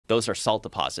those are salt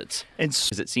deposits. And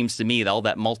because it seems to me that all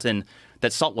that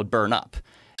salt would burn up.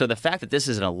 So the fact that this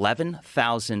is an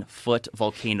 11,000-foot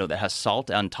volcano that has salt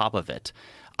on top of it,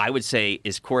 I would say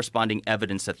is corresponding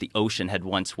evidence that the ocean had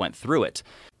once went through it.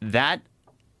 That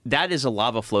is a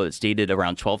lava flow that's dated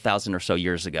around 12,000 or so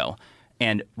years ago.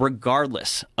 And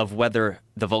regardless of whether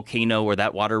the volcano or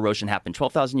that water erosion happened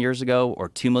 12,000 years ago or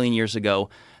 2 million years ago,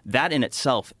 that in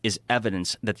itself is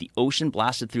evidence that the ocean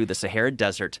blasted through the Sahara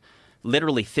Desert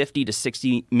literally 50 to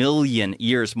 60 million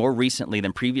years more recently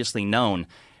than previously known.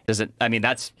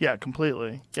 Yeah,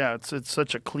 completely. Yeah, it's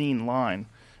such a clean line.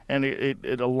 And it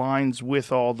aligns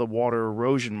with all the water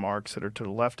erosion marks that are to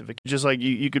the left of it. Just like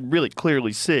you could really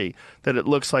clearly see that it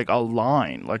looks like a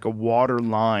line, like a water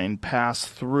line passed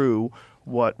through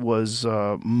what was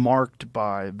marked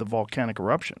by the volcanic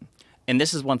eruption. And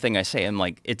this is one thing I say,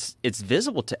 it's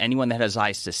visible to anyone that has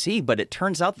eyes to see, but it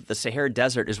turns out that the Sahara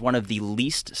Desert is one of the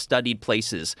least studied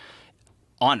places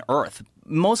on Earth,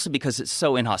 mostly because it's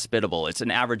so inhospitable. It's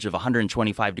an average of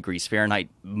 125 degrees Fahrenheit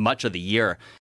much of the year.